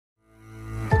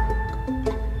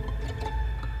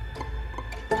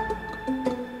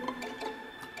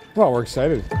Well, we're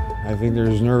excited. I think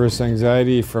there's nervous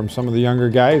anxiety from some of the younger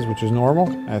guys, which is normal.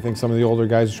 I think some of the older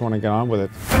guys just want to get on with it.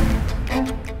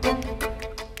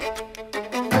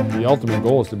 The ultimate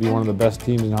goal is to be one of the best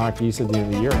teams in Hockey East at the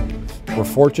end of the year. We're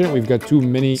fortunate, we've got 2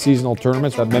 mini seasonal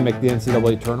tournaments that mimic the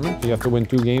NCAA tournament. You have to win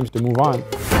 2 games to move on.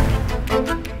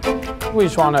 We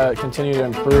just want to continue to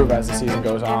improve as the season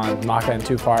goes on, not getting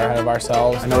too far ahead of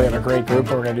ourselves. I know we have a great group,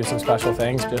 but we're going to do some special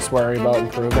things. Just worry about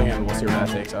improving, and we'll see where that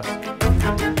takes us.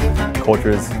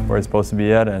 Culture is where it's supposed to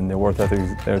be at, and the work ethic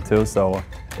is there too, so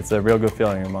it's a real good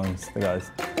feeling amongst the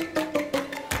guys.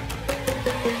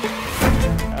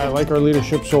 I like our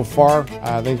leadership so far.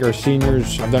 I think our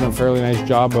seniors have done a fairly nice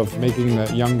job of making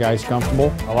the young guys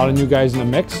comfortable. A lot of new guys in the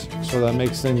mix, so that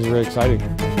makes things really exciting.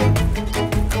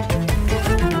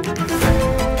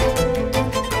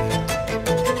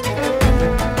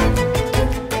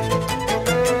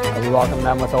 We welcome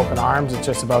them with open arms. It's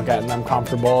just about getting them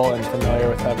comfortable and familiar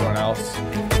with everyone else.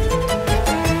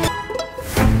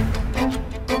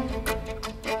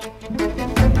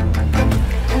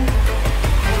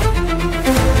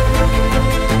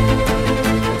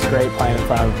 It's great playing in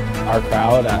front of our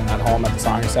crowd at home at the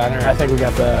Sanger Center. I think we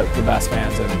got the best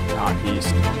fans in Hockey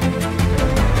East.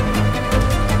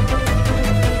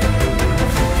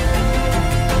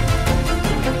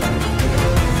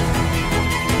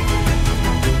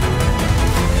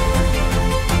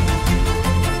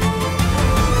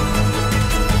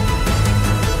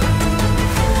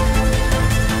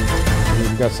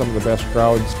 We've got some of the best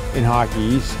crowds in Hockey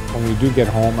East. When we do get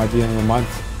home at the end of the month,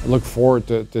 I look forward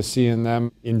to seeing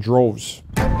them in droves.